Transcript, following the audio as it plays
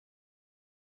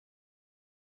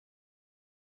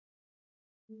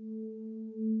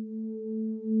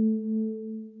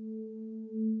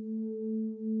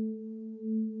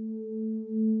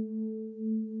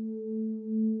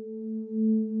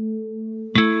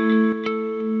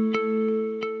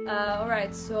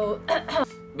Alright, so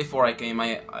Before I came,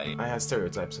 I had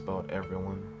stereotypes about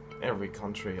everyone, every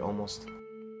country almost.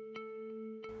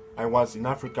 I was in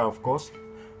Africa, of course,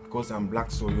 because I'm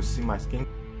black, so you see my skin.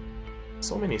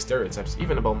 So many stereotypes,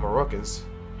 even about Moroccans,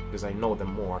 because I know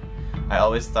them more. I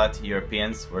always thought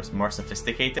Europeans were more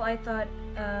sophisticated. I thought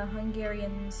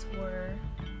Hungarians were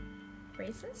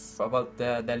racist. About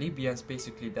the Libyans,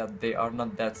 basically, that they are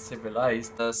not that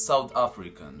civilized. the South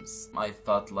Africans, I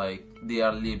thought like they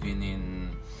are living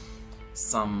in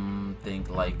something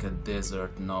like a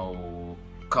desert, no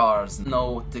cars,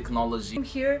 no technology.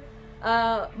 Here,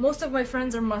 most of my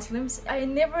friends are Muslims. I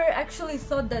never actually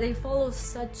thought that they follow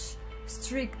such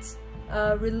strict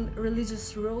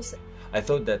religious rules. I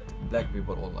thought that black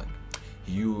people were like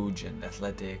huge and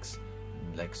athletics,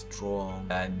 like strong,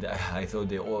 and I thought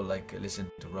they all like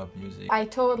listen to rap music. I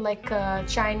thought like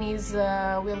Chinese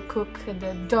will cook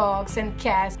the dogs and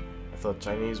cats. I thought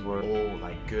Chinese were all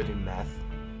like good in math.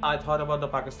 I thought about the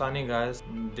Pakistani guys.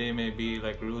 They may be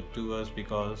like rude to us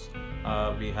because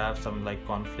we have some like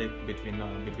conflict between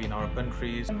our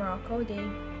countries. In Morocco, they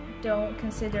don't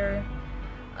consider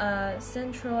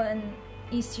Central and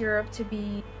East Europe to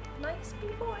be nice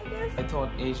people, I guess. I thought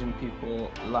Asian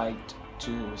people liked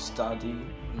to study,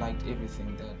 liked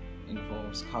everything that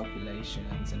involves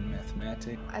calculations and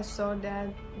mathematics. I saw that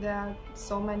there are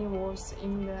so many wars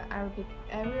in the Arabic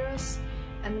areas,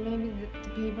 and maybe the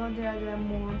people there, they're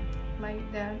more like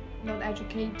they're not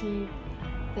educated,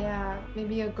 they are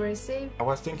maybe aggressive. I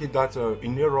was thinking that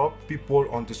in Europe, people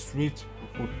on the street, you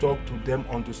could talk to them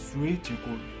on the street, you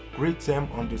could greet them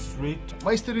on the street.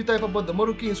 My stereotype about the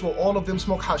Moroccans were all of them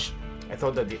smoke hash. I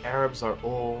thought that the Arabs are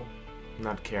all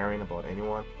not caring about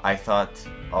anyone. I thought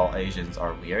all Asians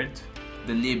are weird.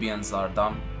 The Libyans are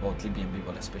dumb. About Libyan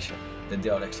people especially, that they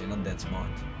are actually not that smart,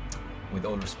 with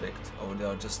all respect, or they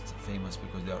are just famous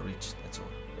because they are rich, that's all.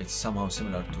 It's somehow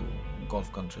similar to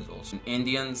Gulf countries also.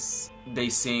 Indians, they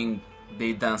sing,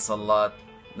 they dance a lot,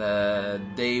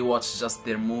 they watch just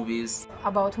their movies.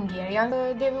 About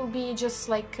Hungarian, they will be just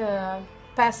like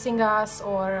passing us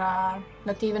or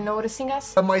not even noticing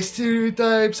us. My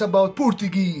stereotypes about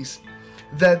Portuguese,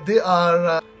 that they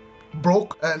are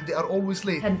broke and they are always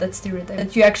late. Had that stereotype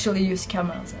that you actually use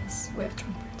cameras as way of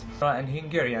transport. And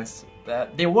Hungarians,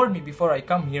 they warned me before I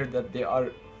come here that they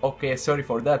are, okay, sorry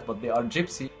for that, but they are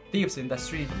gypsy thieves in the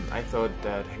street. I thought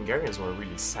that Hungarians were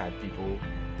really sad people.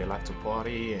 They like to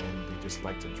party and they just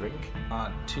like to drink.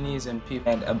 Tunisian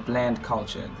people had a bland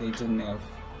culture. They didn't have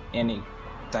any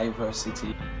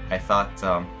diversity. I thought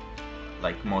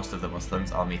like most of the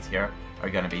Muslims I'll meet here are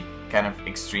gonna be kind of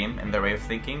extreme in their way of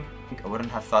thinking. I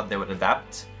wouldn't have thought they would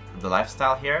adapt to the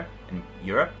lifestyle here in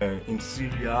Europe. In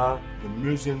Syria, the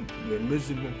Muslim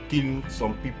killing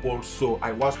some people, so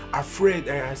I was afraid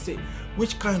and I said,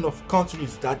 which kind of country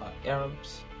is that?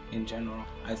 Arabs in general,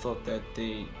 I thought that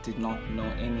they did not know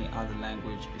any other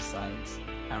language besides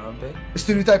Arabic.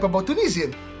 Stereotype about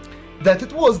Tunisian, that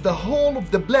it was the whole of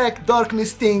the black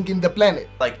darkness thing in the planet.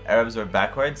 Like Arabs were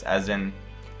backwards, as in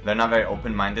they're not very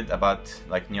open-minded about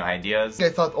like new ideas. I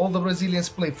thought all the Brazilians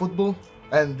play football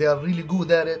and they are really good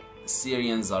at it.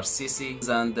 Syrians are sissies,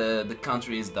 and the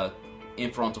countries that in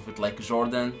front of it, like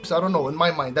Jordan. So I don't know, in my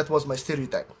mind that was my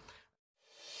stereotype.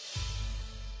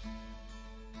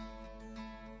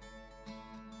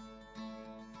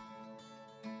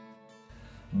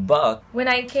 But When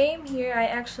I came here, I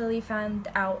actually found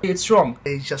out it's wrong.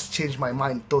 It just changed my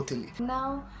mind totally.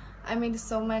 Now I made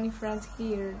so many friends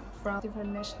here from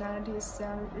different nationalities. They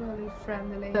are really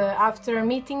friendly. After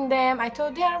meeting them, I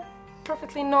thought they are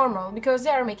perfectly normal because they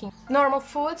are making normal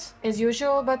food as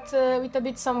usual, but with a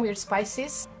bit some weird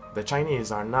spices. The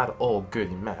Chinese are not all good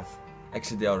in math.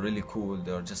 Actually, they are really cool.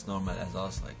 They are just normal as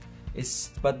us. Like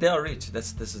but they are rich.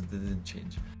 This didn't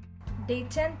change. they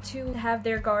tend to have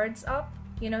their guards up.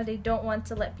 You know, they don't want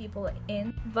to let people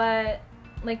in. But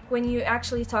like when you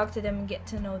actually talk to them and get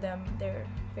to know them, they're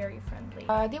very friendly.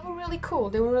 They were really cool.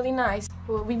 They were really nice.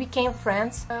 We became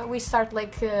friends. We start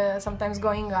like sometimes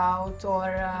going out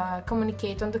or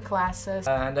communicate on the classes.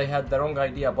 And I had the wrong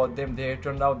idea about them. They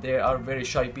turned out they are very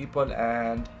shy people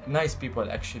and nice people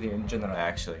actually in general. I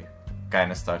actually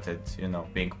kind of started, you know,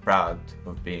 being proud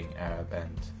of being Arab,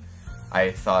 and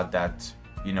I thought that,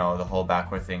 you know, the whole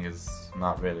backward thing is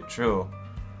not really true.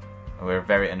 We're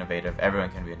very innovative. Everyone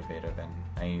can be innovative, and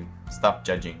I stopped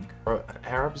judging.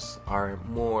 Arabs are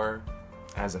more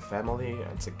as a family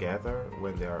and together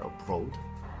when they are abroad.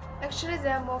 Actually, they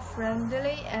are more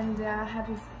friendly and they are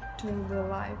happy to the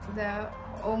life. They are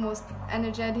almost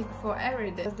energetic for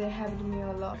every day. They helped me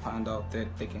a lot. I found out that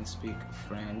they can speak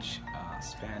French,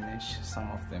 Spanish, some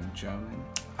of them German.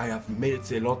 I have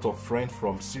made a lot of friends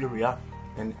from Syria,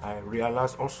 and I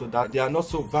realized also that they are not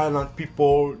so violent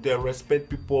people, they respect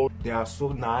people, they are so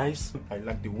nice. I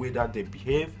like the way that they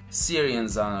behave.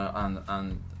 Syrians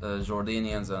and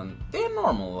Jordanians, and they're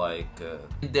normal, like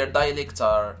their dialects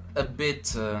are a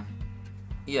bit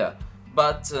yeah,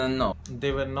 but no.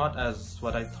 They were not as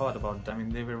what I thought about them. I mean,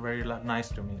 they were very nice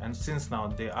to me, and since now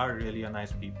they are really a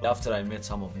nice people. After I met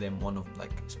some of them, one of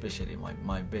like especially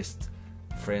my best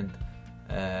friend,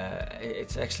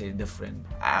 it's actually different.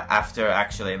 After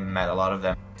actually met a lot of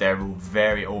them, they're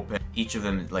very open. Each of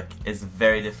them like is a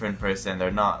very different person.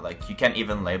 They're not like, you can't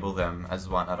even label them as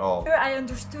one at all. I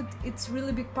understood it's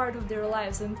really big part of their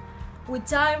lives, and with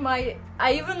time I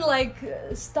even like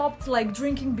stopped like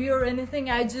drinking beer or anything.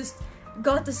 I just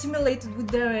got assimilated with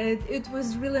them. It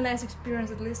was really nice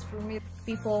experience, at least for me.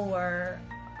 People were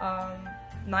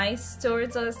nice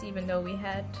towards us, even though we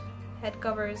had head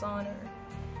covers on or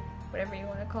whatever you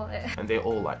want to call it. And they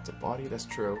all like to party, that's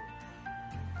true.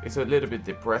 It's a little bit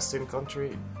depressing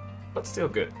country, but still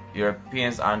good.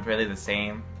 Europeans aren't really the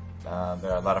same. There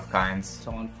are a lot of kinds.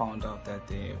 Someone found out that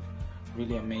they have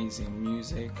really amazing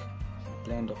music,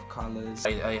 blend of colors.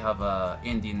 I have an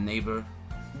Indian neighbor.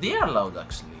 They are loud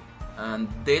actually, and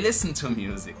they listen to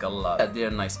music a lot. They're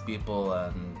nice people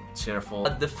and cheerful.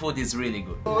 But the food is really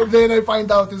good. Then I find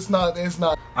out it's not.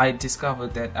 I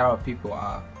discovered that Arab people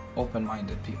are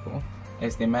open-minded people,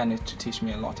 as they managed to teach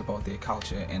me a lot about their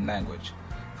culture and language.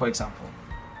 For example,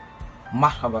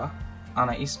 Marhaba,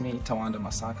 ana ismi Tawanda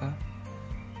Masaka.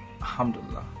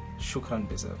 Alhamdulillah, shukran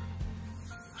bizaf.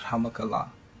 Rahmakallah.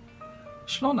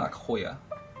 Shlonak khoya.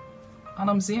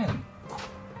 Ana mzien.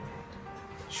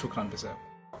 Shukran bizaf.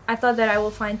 I thought that I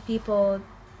will find people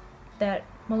that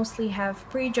mostly have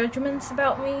prejudgments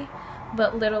about me,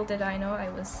 but little did I know I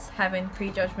was having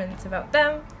prejudgments about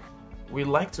them. We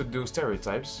like to do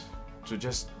stereotypes to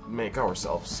just make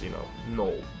ourselves,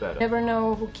 know better. Never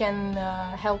know who can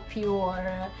help you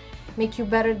or make you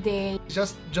better day.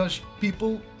 Just judge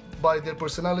people by their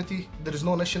personality. There is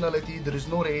no nationality, there is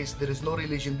no race, there is no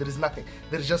religion, there is nothing.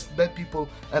 There is just bad people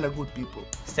and good people.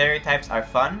 Stereotypes are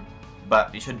fun,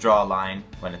 but you should draw a line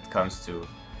when it comes to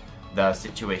the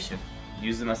situation.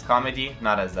 Use them as comedy,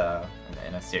 not as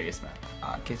in a serious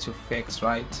manner. Get your facts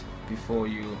right before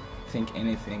you think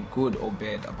anything good or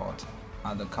bad about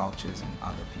other cultures and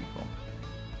other people.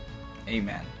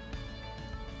 Amen.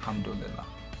 Alhamdulillah.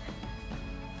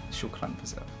 Shukran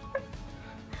bizaf.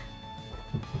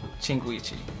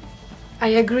 Chinguichi. I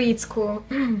agree, it's cool.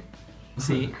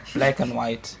 See, black and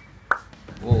white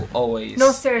will always...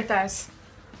 No stereotypes.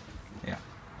 Yeah.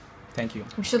 Thank you.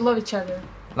 We should love each other.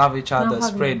 Love each other, Now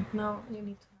hug spread. me. No, you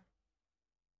need to.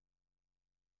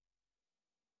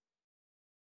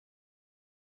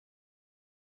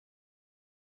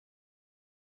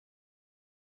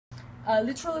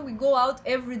 Literally, we go out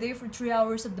every day for 3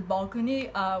 hours at the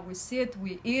balcony. We sit,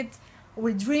 we eat,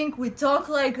 we drink, we talk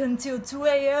like until 2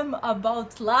 a.m.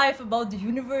 about life, about the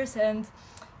universe, and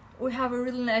we have a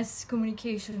really nice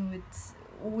communication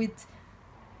with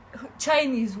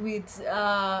Chinese, with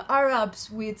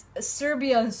Arabs, with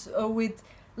Serbians, with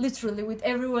literally with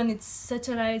everyone. It's such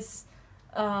a nice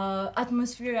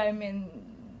atmosphere. I mean,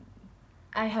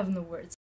 I have no words.